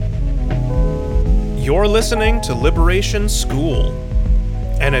You're listening to Liberation School,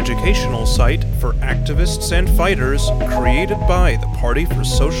 an educational site for activists and fighters created by the Party for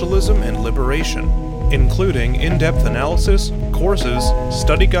Socialism and Liberation, including in-depth analysis, courses,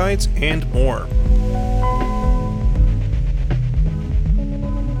 study guides, and more.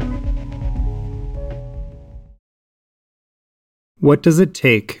 What Does It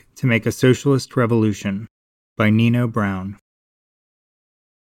Take to Make a Socialist Revolution? By Nino Brown.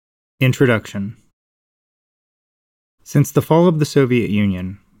 Introduction. Since the fall of the Soviet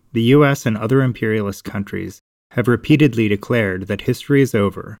Union, the U.S. and other imperialist countries have repeatedly declared that history is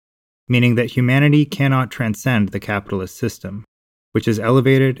over, meaning that humanity cannot transcend the capitalist system, which is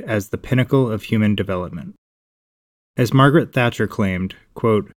elevated as the pinnacle of human development. As Margaret Thatcher claimed,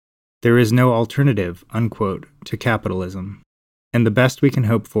 quote, "There is no alternative," unquote, to capitalism, and the best we can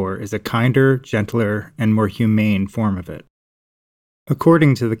hope for is a kinder, gentler, and more humane form of it.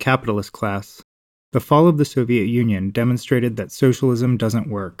 According to the capitalist class, the fall of the Soviet Union demonstrated that socialism doesn't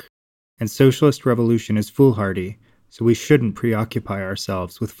work, and socialist revolution is foolhardy, so we shouldn't preoccupy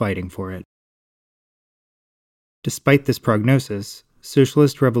ourselves with fighting for it. Despite this prognosis,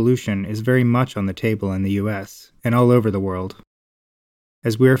 socialist revolution is very much on the table in the US and all over the world.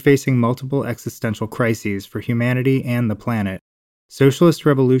 As we are facing multiple existential crises for humanity and the planet, socialist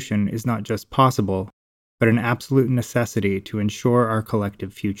revolution is not just possible, but an absolute necessity to ensure our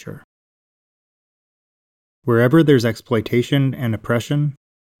collective future. Wherever there's exploitation and oppression,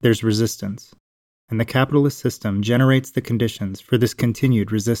 there's resistance, and the capitalist system generates the conditions for this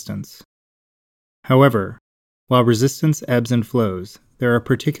continued resistance. However, while resistance ebbs and flows, there are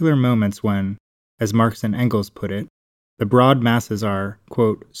particular moments when, as Marx and Engels put it, the broad masses are,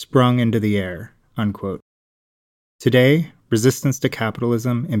 quote, sprung into the air, unquote. Today, resistance to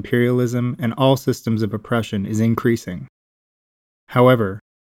capitalism, imperialism, and all systems of oppression is increasing. However,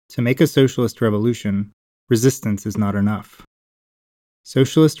 to make a socialist revolution, resistance is not enough.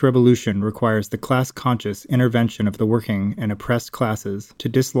 Socialist revolution requires the class-conscious intervention of the working and oppressed classes to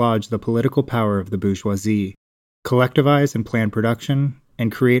dislodge the political power of the bourgeoisie, collectivize and plan production,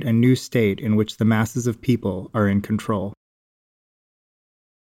 and create a new state in which the masses of people are in control.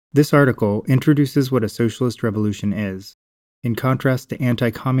 This article introduces what a socialist revolution is, in contrast to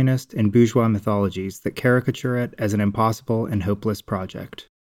anti-communist and bourgeois mythologies that caricature it as an impossible and hopeless project.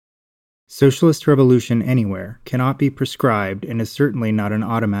 Socialist revolution anywhere cannot be prescribed and is certainly not an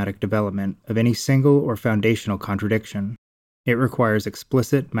automatic development of any single or foundational contradiction. It requires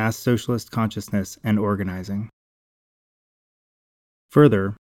explicit mass socialist consciousness and organizing.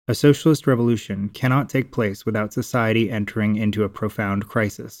 Further, a socialist revolution cannot take place without society entering into a profound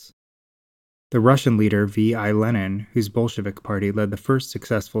crisis. The Russian leader V.I. Lenin, whose Bolshevik party led the first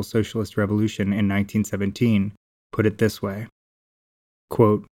successful socialist revolution in 1917, put it this way,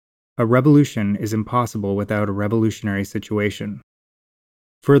 quote, "A revolution is impossible without a revolutionary situation.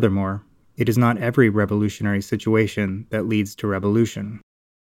 Furthermore, it is not every revolutionary situation that leads to revolution.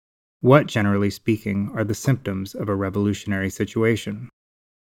 What, generally speaking, are the symptoms of a revolutionary situation?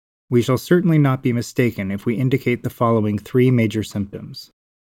 We shall certainly not be mistaken if we indicate the following three major symptoms.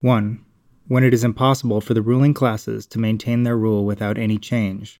 1. When it is impossible for the ruling classes to maintain their rule without any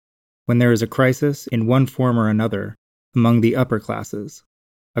change, when there is a crisis in one form or another among the upper classes,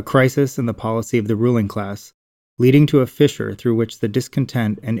 a crisis in the policy of the ruling class, leading to a fissure through which the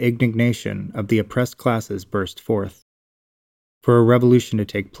discontent and indignation of the oppressed classes burst forth. For a revolution to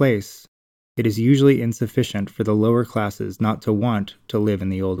take place, it is usually insufficient for the lower classes not to want to live in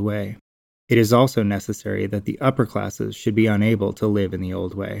the old way. It is also necessary that the upper classes should be unable to live in the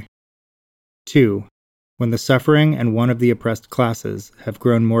old way. 2. When the suffering and want of the oppressed classes have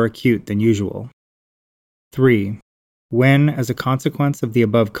grown more acute than usual. 3. When, as a consequence of the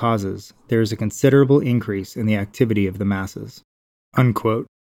above causes, there is a considerable increase in the activity of the masses." Unquote.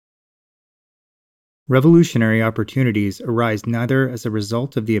 Revolutionary opportunities arise neither as a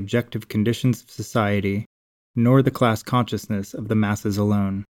result of the objective conditions of society, nor the class consciousness of the masses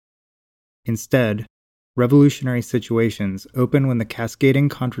alone. Instead, revolutionary situations open when the cascading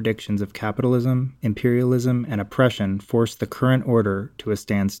contradictions of capitalism, imperialism, and oppression force the current order to a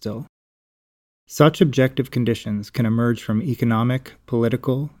standstill. Such objective conditions can emerge from economic,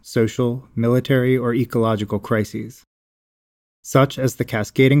 political, social, military, or ecological crises, such as the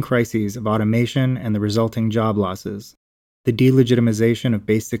cascading crises of automation and the resulting job losses, the delegitimization of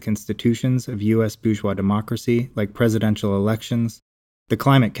basic institutions of U.S. bourgeois democracy like presidential elections, the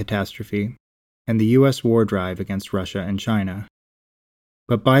climate catastrophe, and the U.S. war drive against Russia and China.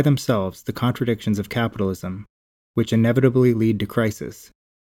 But by themselves, the contradictions of capitalism, which inevitably lead to crisis,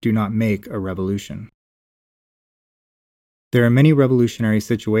 do not make a revolution. There are many revolutionary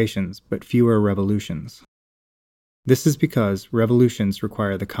situations, but fewer revolutions. This is because revolutions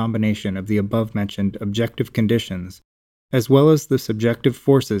require the combination of the above-mentioned objective conditions as well as the subjective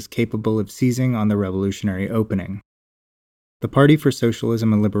forces capable of seizing on the revolutionary opening. The Party for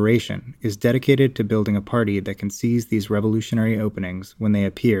Socialism and Liberation is dedicated to building a party that can seize these revolutionary openings when they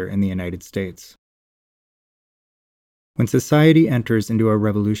appear in the United States. When society enters into a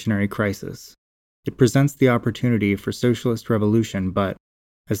revolutionary crisis, it presents the opportunity for socialist revolution, but,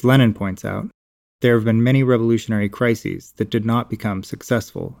 as Lenin points out, there have been many revolutionary crises that did not become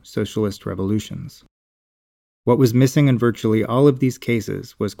successful socialist revolutions. What was missing in virtually all of these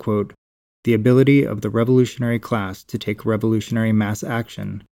cases was, quote, the ability of the revolutionary class to take revolutionary mass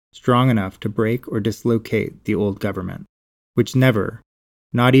action strong enough to break or dislocate the old government, which never,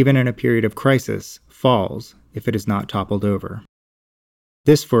 not even in a period of crisis, falls if it is not toppled over.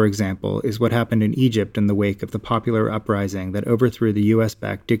 This, for example, is what happened in Egypt in the wake of the popular uprising that overthrew the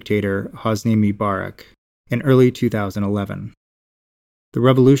US-backed dictator Hosni Mubarak in early 2011. The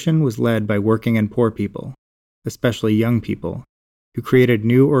revolution was led by working and poor people, especially young people, who created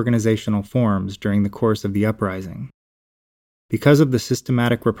new organizational forms during the course of the uprising. Because of the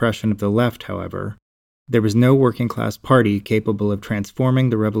systematic repression of the left, however, there was no working-class party capable of transforming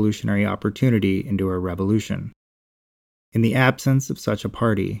the revolutionary opportunity into a revolution. In the absence of such a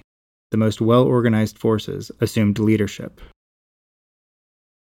party, the most well-organized forces assumed leadership.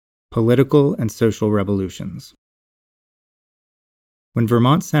 Political and social revolutions. When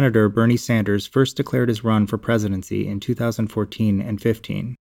Vermont Senator Bernie Sanders first declared his run for presidency in 2014 and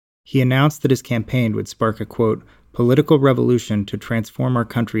 15, he announced that his campaign would spark a, quote, political revolution to transform our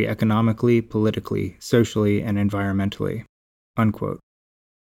country economically, politically, socially, and environmentally, unquote.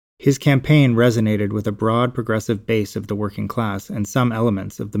 His campaign resonated with a broad progressive base of the working class and some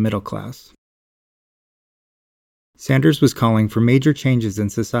elements of the middle class. Sanders was calling for major changes in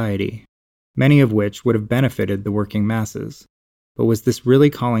society, many of which would have benefited the working masses. But was this really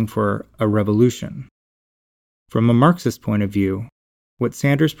calling for a revolution? From a Marxist point of view, what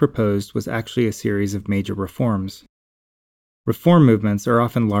Sanders proposed was actually a series of major reforms. Reform movements are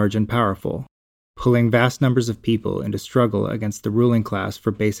often large and powerful, pulling vast numbers of people into struggle against the ruling class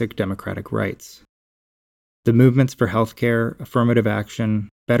for basic democratic rights. The movements for healthcare, affirmative action,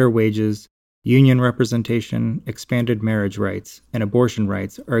 better wages, union representation, expanded marriage rights, and abortion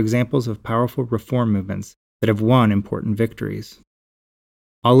rights are examples of powerful reform movements that have won important victories.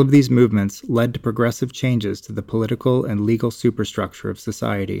 All of these movements led to progressive changes to the political and legal superstructure of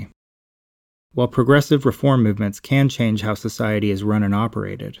society. While progressive reform movements can change how society is run and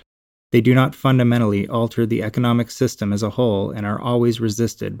operated, they do not fundamentally alter the economic system as a whole and are always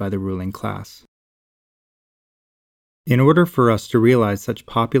resisted by the ruling class. In order for us to realize such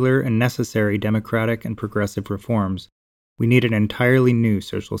popular and necessary democratic and progressive reforms, we need an entirely new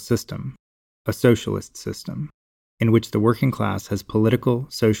social system. A socialist system, in which the working class has political,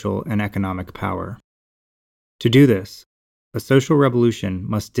 social, and economic power. To do this, a social revolution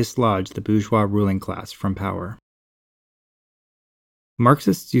must dislodge the bourgeois ruling class from power.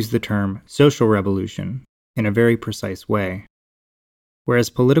 Marxists use the term social revolution in a very precise way.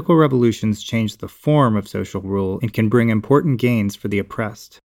 Whereas political revolutions change the form of social rule and can bring important gains for the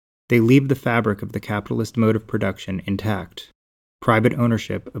oppressed, they leave the fabric of the capitalist mode of production intact. Private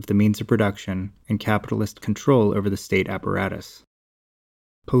ownership of the means of production, and capitalist control over the state apparatus.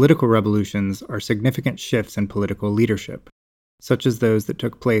 Political revolutions are significant shifts in political leadership, such as those that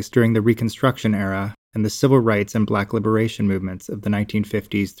took place during the Reconstruction era and the civil rights and black liberation movements of the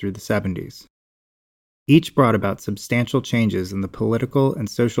 1950s through the 70s. Each brought about substantial changes in the political and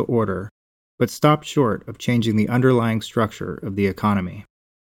social order, but stopped short of changing the underlying structure of the economy.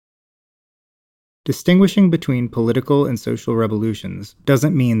 Distinguishing between political and social revolutions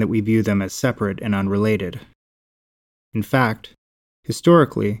doesn't mean that we view them as separate and unrelated. In fact,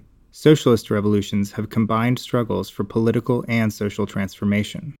 historically, socialist revolutions have combined struggles for political and social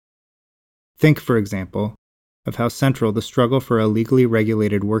transformation. Think, for example, of how central the struggle for a legally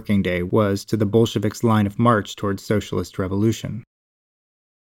regulated working day was to the Bolsheviks' line of march towards socialist revolution.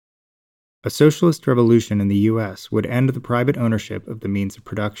 A socialist revolution in the US would end the private ownership of the means of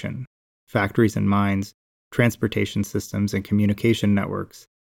production. Factories and mines, transportation systems and communication networks,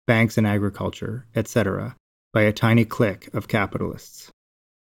 banks and agriculture, etc., by a tiny clique of capitalists.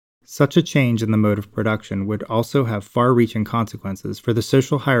 Such a change in the mode of production would also have far-reaching consequences for the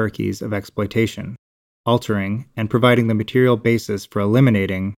social hierarchies of exploitation, altering and providing the material basis for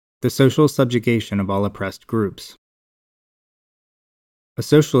eliminating the social subjugation of all oppressed groups. A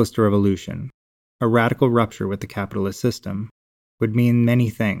socialist revolution, a radical rupture with the capitalist system, would mean many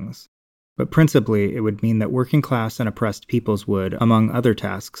things, but principally it would mean that working class and oppressed peoples would, among other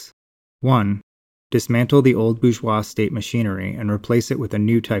tasks, 1. Dismantle the old bourgeois state machinery and replace it with a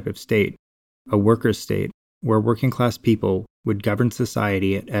new type of state, a workers' state, where working class people would govern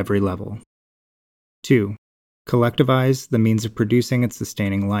society at every level. 2. Collectivize the means of producing and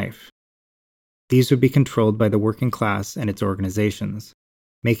sustaining life. These would be controlled by the working class and its organizations,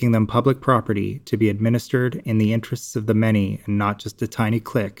 making them public property to be administered in the interests of the many and not just a tiny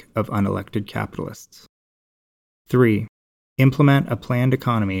clique of unelected capitalists. 3. Implement a planned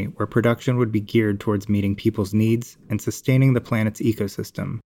economy where production would be geared towards meeting people's needs and sustaining the planet's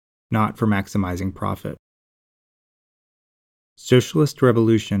ecosystem, not for maximizing profit. Socialist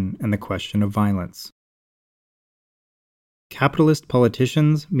revolution and the question of violence. Capitalist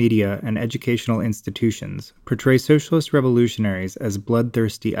politicians, media, and educational institutions portray socialist revolutionaries as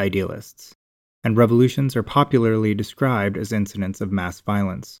bloodthirsty idealists, and revolutions are popularly described as incidents of mass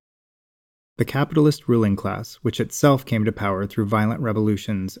violence. The capitalist ruling class, which itself came to power through violent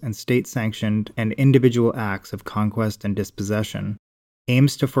revolutions and state-sanctioned and individual acts of conquest and dispossession,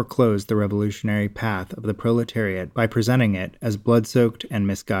 aims to foreclose the revolutionary path of the proletariat by presenting it as blood-soaked and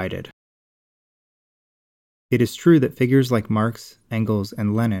misguided. It is true that figures like Marx, Engels,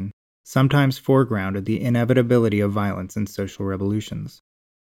 and Lenin sometimes foregrounded the inevitability of violence in social revolutions.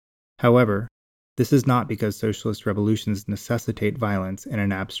 However, this is not because socialist revolutions necessitate violence in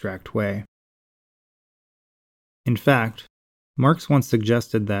an abstract way. In fact, Marx once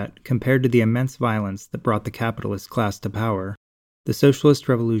suggested that, compared to the immense violence that brought the capitalist class to power, the socialist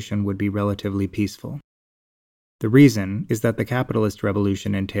revolution would be relatively peaceful. The reason is that the capitalist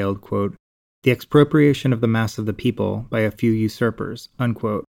revolution entailed, quote, the expropriation of the mass of the people by a few usurpers,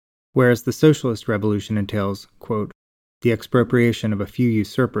 unquote, whereas the socialist revolution entails, quote, the expropriation of a few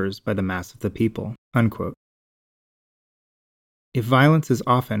usurpers by the mass of the people, unquote. If violence is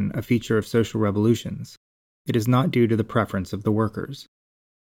often a feature of social revolutions, it is not due to the preference of the workers.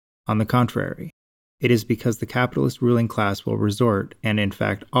 On the contrary, it is because the capitalist ruling class will resort, and in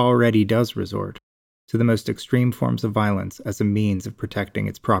fact already does resort, to the most extreme forms of violence as a means of protecting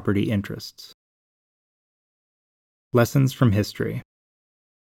its property interests. Lessons from history.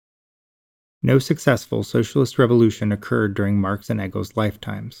 No successful socialist revolution occurred during Marx and Engels'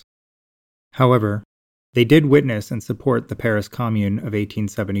 lifetimes. However, they did witness and support the Paris Commune of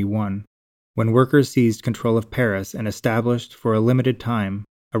 1871, when workers seized control of Paris and established, for a limited time,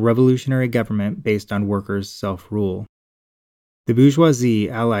 a revolutionary government based on workers' self-rule. The bourgeoisie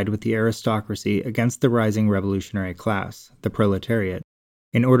allied with the aristocracy against the rising revolutionary class, the proletariat,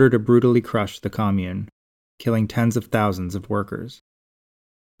 in order to brutally crush the Commune, killing tens of thousands of workers.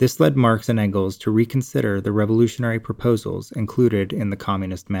 This led Marx and Engels to reconsider the revolutionary proposals included in the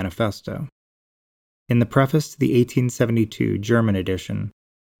Communist Manifesto. In the preface to the 1872 German edition,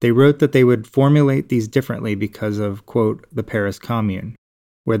 they wrote that they would formulate these differently because of, quote, the Paris Commune,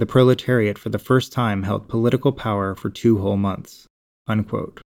 where the proletariat for the first time held political power for 2 whole months,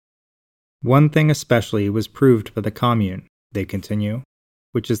 unquote. One thing especially was proved by the Commune, they continue,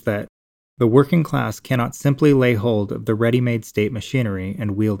 which is that the working class cannot simply lay hold of the ready-made state machinery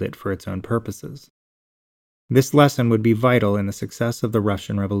and wield it for its own purposes. This lesson would be vital in the success of the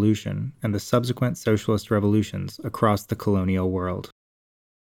Russian Revolution and the subsequent socialist revolutions across the colonial world.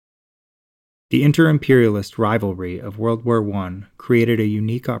 The inter-imperialist rivalry of World War I created a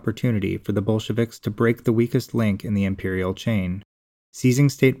unique opportunity for the Bolsheviks to break the weakest link in the imperial chain, seizing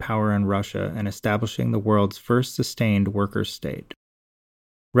state power in Russia and establishing the world's first sustained workers' state.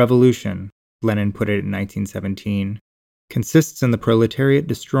 Revolution, Lenin put it in 1917, consists in the proletariat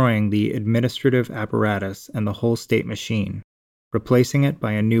destroying the administrative apparatus and the whole state machine, replacing it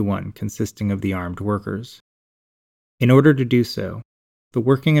by a new one consisting of the armed workers. In order to do so, the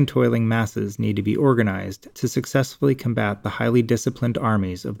working and toiling masses need to be organized to successfully combat the highly disciplined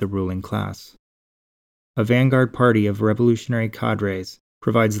armies of the ruling class. A vanguard party of revolutionary cadres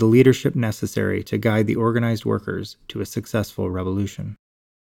provides the leadership necessary to guide the organized workers to a successful revolution.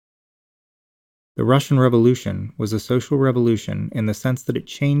 The Russian Revolution was a social revolution in the sense that it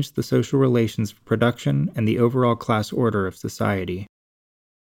changed the social relations of production and the overall class order of society.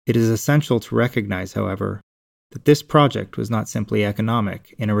 It is essential to recognize, however, that this project was not simply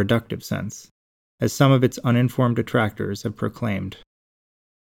economic in a reductive sense, as some of its uninformed detractors have proclaimed.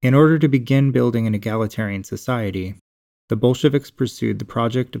 In order to begin building an egalitarian society, the Bolsheviks pursued the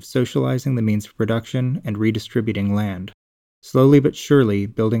project of socializing the means of production and redistributing land, slowly but surely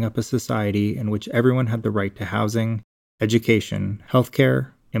building up a society in which everyone had the right to housing, education,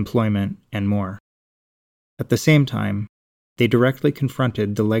 healthcare, employment, and more. At the same time, they directly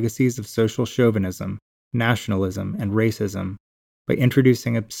confronted the legacies of social chauvinism, nationalism, and racism by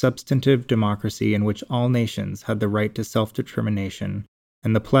introducing a substantive democracy in which all nations had the right to self-determination,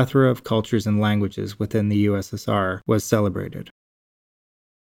 and the plethora of cultures and languages within the USSR was celebrated.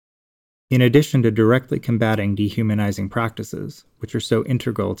 In addition to directly combating dehumanizing practices, which are so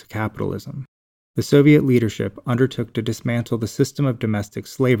integral to capitalism, the Soviet leadership undertook to dismantle the system of domestic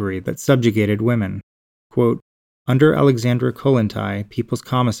slavery that subjugated women. Quote, under Alexandra Kollontai, People's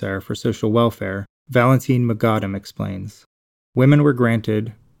Commissar for Social Welfare, Valentin Magadim explains, women were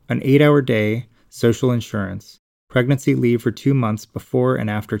granted an 8-hour day, social insurance, pregnancy leave for 2 months before and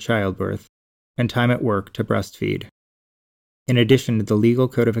after childbirth, and time at work to breastfeed. In addition to the legal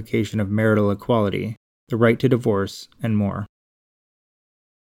codification of marital equality, the right to divorce, and more.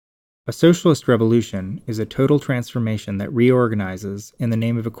 A socialist revolution is a total transformation that reorganizes, in the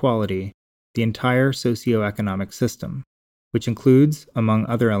name of equality, the entire socio-economic system, which includes, among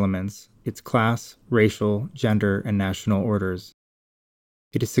other elements, its class, racial, gender, and national orders.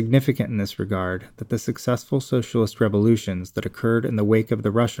 It is significant in this regard that the successful socialist revolutions that occurred in the wake of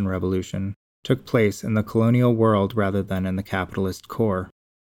the Russian Revolution took place in the colonial world rather than in the capitalist core.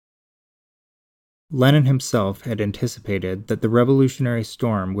 Lenin himself had anticipated that the revolutionary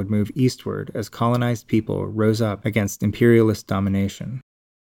storm would move eastward as colonized people rose up against imperialist domination.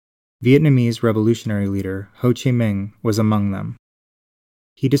 Vietnamese revolutionary leader Ho Chi Minh was among them.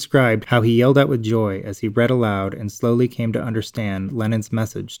 He described how he yelled out with joy as he read aloud and slowly came to understand Lenin's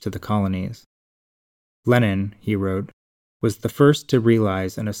message to the colonies. Lenin, he wrote, was the first to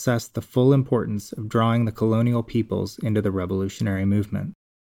realize and assess the full importance of drawing the colonial peoples into the revolutionary movement.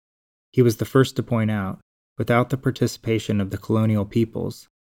 He was the first to point out, without the participation of the colonial peoples,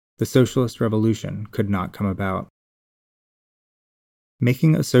 the socialist revolution could not come about.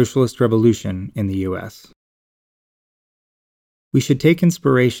 Making a socialist revolution in the U.S. We should take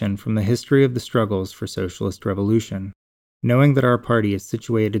inspiration from the history of the struggles for socialist revolution, knowing that our party is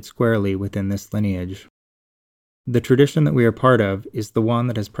situated squarely within this lineage. The tradition that we are part of is the one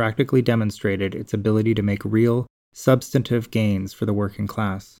that has practically demonstrated its ability to make real, substantive gains for the working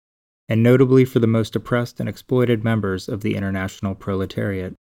class, and notably for the most oppressed and exploited members of the international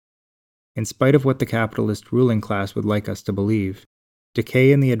proletariat. In spite of what the capitalist ruling class would like us to believe,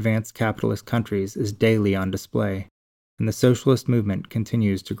 decay in the advanced capitalist countries is daily on display, and the socialist movement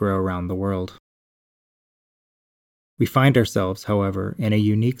continues to grow around the world. We find ourselves, however, in a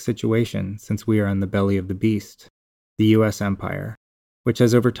unique situation since we are in the belly of the beast, the U.S. empire, which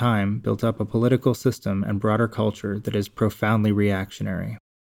has over time built up a political system and broader culture that is profoundly reactionary.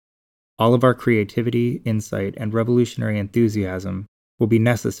 All of our creativity, insight, and revolutionary enthusiasm will be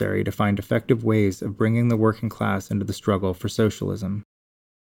necessary to find effective ways of bringing the working class into the struggle for socialism.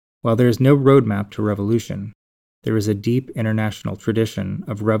 While there is no roadmap to revolution, there is a deep international tradition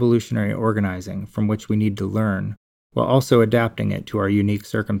of revolutionary organizing from which we need to learn, while also adapting it to our unique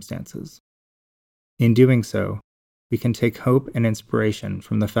circumstances. In doing so, we can take hope and inspiration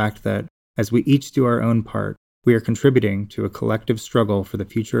from the fact that, as we each do our own part, we are contributing to a collective struggle for the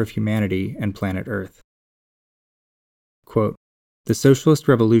future of humanity and planet Earth. Quote, the socialist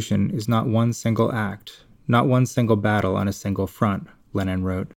revolution is not one single act, not one single battle on a single front, Lenin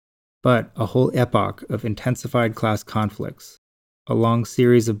wrote, but a whole epoch of intensified class conflicts, a long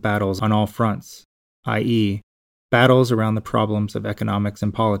series of battles on all fronts, i.e., battles around the problems of economics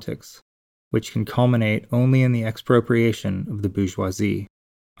and politics, which can culminate only in the expropriation of the bourgeoisie,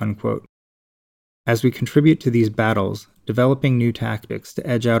 unquote. As we contribute to these battles, developing new tactics to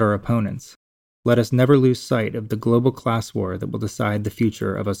edge out our opponents, let us never lose sight of the global class war that will decide the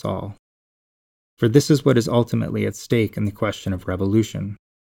future of us all. For this is what is ultimately at stake in the question of revolution.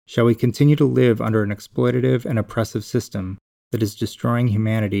 Shall we continue to live under an exploitative and oppressive system that is destroying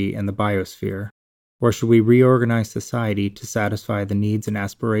humanity and the biosphere, or should we reorganize society to satisfy the needs and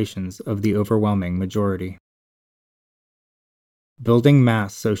aspirations of the overwhelming majority? Building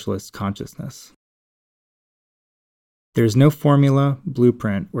mass socialist consciousness. There is no formula,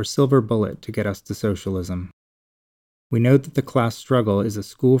 blueprint, or silver bullet to get us to socialism. We know that the class struggle is a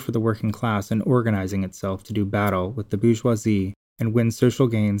school for the working class in organizing itself to do battle with the bourgeoisie and win social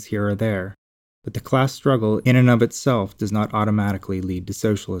gains here or there, but the class struggle in and of itself does not automatically lead to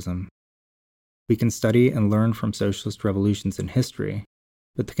socialism. We can study and learn from socialist revolutions in history,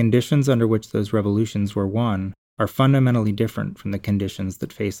 but the conditions under which those revolutions were won are fundamentally different from the conditions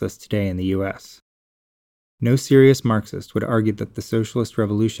that face us today in the U.S. No serious Marxist would argue that the socialist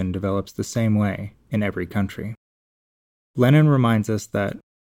revolution develops the same way in every country. Lenin reminds us that,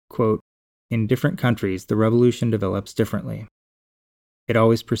 quote, in different countries the revolution develops differently. It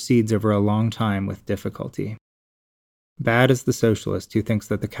always proceeds over a long time with difficulty. Bad is the socialist who thinks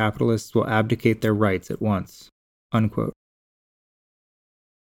that the capitalists will abdicate their rights at once, unquote.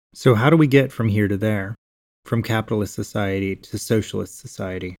 So how do we get from here to there? From capitalist society to socialist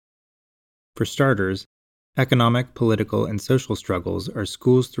society? For starters, economic, political, and social struggles are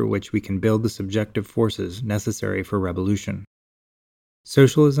schools through which we can build the subjective forces necessary for revolution.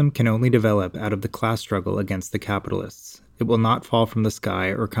 Socialism can only develop out of the class struggle against the capitalists. It will not fall from the sky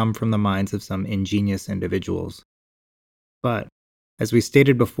or come from the minds of some ingenious individuals. But, as we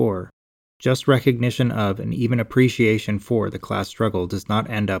stated before, just recognition of and even appreciation for the class struggle does not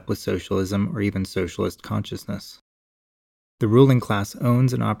end up with socialism or even socialist consciousness. The ruling class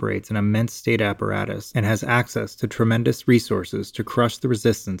owns and operates an immense state apparatus and has access to tremendous resources to crush the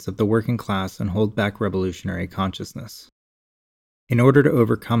resistance of the working class and hold back revolutionary consciousness. In order to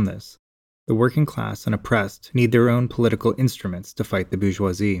overcome this, the working class and oppressed need their own political instruments to fight the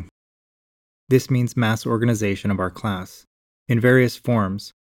bourgeoisie. This means mass organization of our class, in various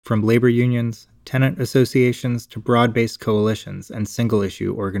forms, from labor unions, tenant associations to broad-based coalitions and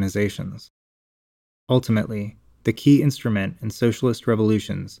single-issue organizations. Ultimately, the key instrument in socialist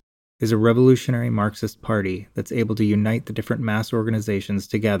revolutions is a revolutionary Marxist party that's able to unite the different mass organizations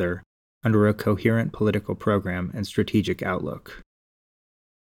together under a coherent political program and strategic outlook.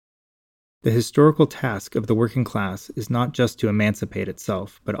 The historical task of the working class is not just to emancipate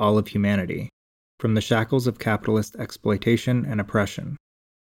itself, but all of humanity, from the shackles of capitalist exploitation and oppression.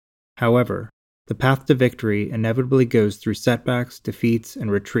 However, the path to victory inevitably goes through setbacks, defeats,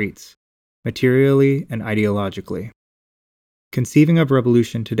 and retreats, materially and ideologically. Conceiving of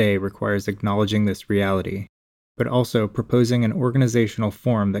revolution today requires acknowledging this reality, but also proposing an organizational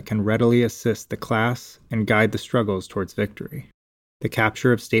form that can readily assist the class and guide the struggles towards victory, the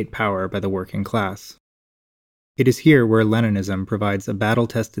capture of state power by the working class. It is here where Leninism provides a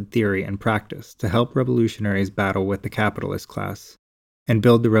battle-tested theory and practice to help revolutionaries battle with the capitalist class, and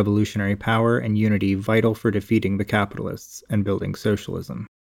build the revolutionary power and unity vital for defeating the capitalists and building socialism.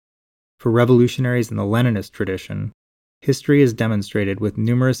 For revolutionaries in the Leninist tradition, history is demonstrated with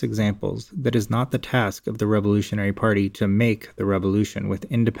numerous examples that it is not the task of the Revolutionary Party to make the revolution with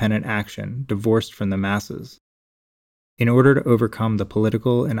independent action divorced from the masses. In order to overcome the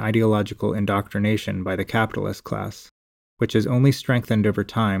political and ideological indoctrination by the capitalist class, which has only strengthened over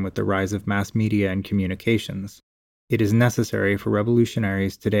time with the rise of mass media and communications, it is necessary for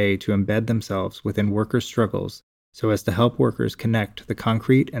revolutionaries today to embed themselves within workers' struggles so as to help workers connect the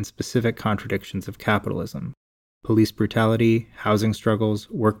concrete and specific contradictions of capitalism, police brutality, housing struggles,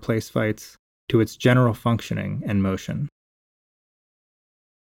 workplace fights, to its general functioning and motion.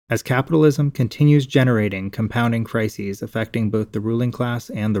 As capitalism continues generating compounding crises affecting both the ruling class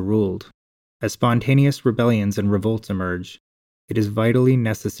and the ruled, as spontaneous rebellions and revolts emerge, it is vitally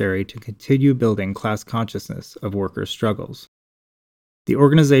necessary to continue building class consciousness of workers' struggles. The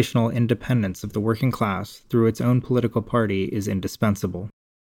organizational independence of the working class through its own political party is indispensable.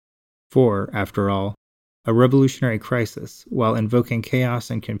 For, after all, a revolutionary crisis, while invoking chaos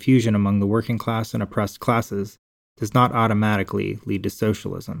and confusion among the working class and oppressed classes, does not automatically lead to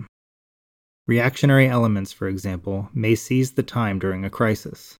socialism. Reactionary elements, for example, may seize the time during a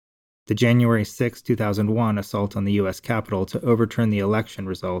crisis. The January 6, 2001 assault on the U.S. Capitol to overturn the election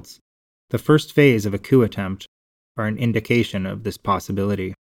results, the first phase of a coup attempt, are an indication of this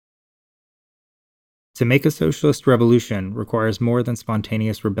possibility. To make a socialist revolution requires more than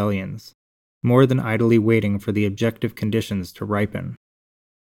spontaneous rebellions, more than idly waiting for the objective conditions to ripen.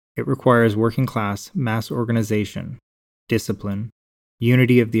 It requires working class mass organization, discipline,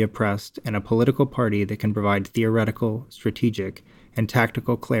 unity of the oppressed, and a political party that can provide theoretical, strategic, and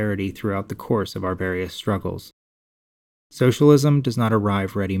tactical clarity throughout the course of our various struggles. Socialism does not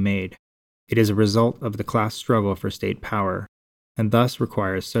arrive ready-made. It is a result of the class struggle for state power, and thus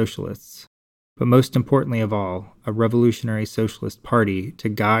requires socialists, but most importantly of all, a revolutionary socialist party to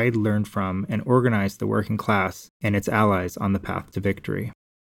guide, learn from, and organize the working class and its allies on the path to victory.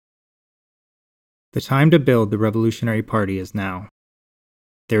 The time to build the Revolutionary Party is now.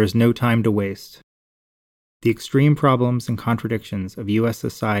 There is no time to waste. The extreme problems and contradictions of U.S.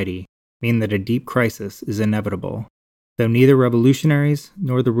 society mean that a deep crisis is inevitable, though neither revolutionaries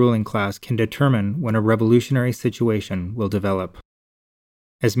nor the ruling class can determine when a revolutionary situation will develop.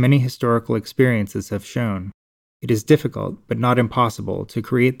 As many historical experiences have shown, it is difficult but not impossible to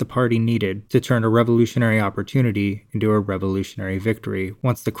create the party needed to turn a revolutionary opportunity into a revolutionary victory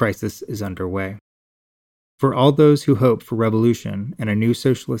once the crisis is underway. For all those who hope for revolution and a new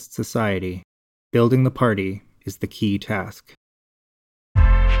socialist society, building the party is the key task.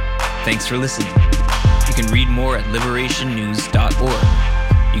 Thanks for listening. You can read more at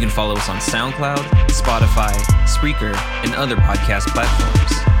liberationnews.org. You can follow us on SoundCloud, Spotify, Spreaker, and other podcast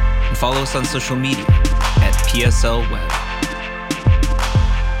platforms. And follow us on social media at PSL Web.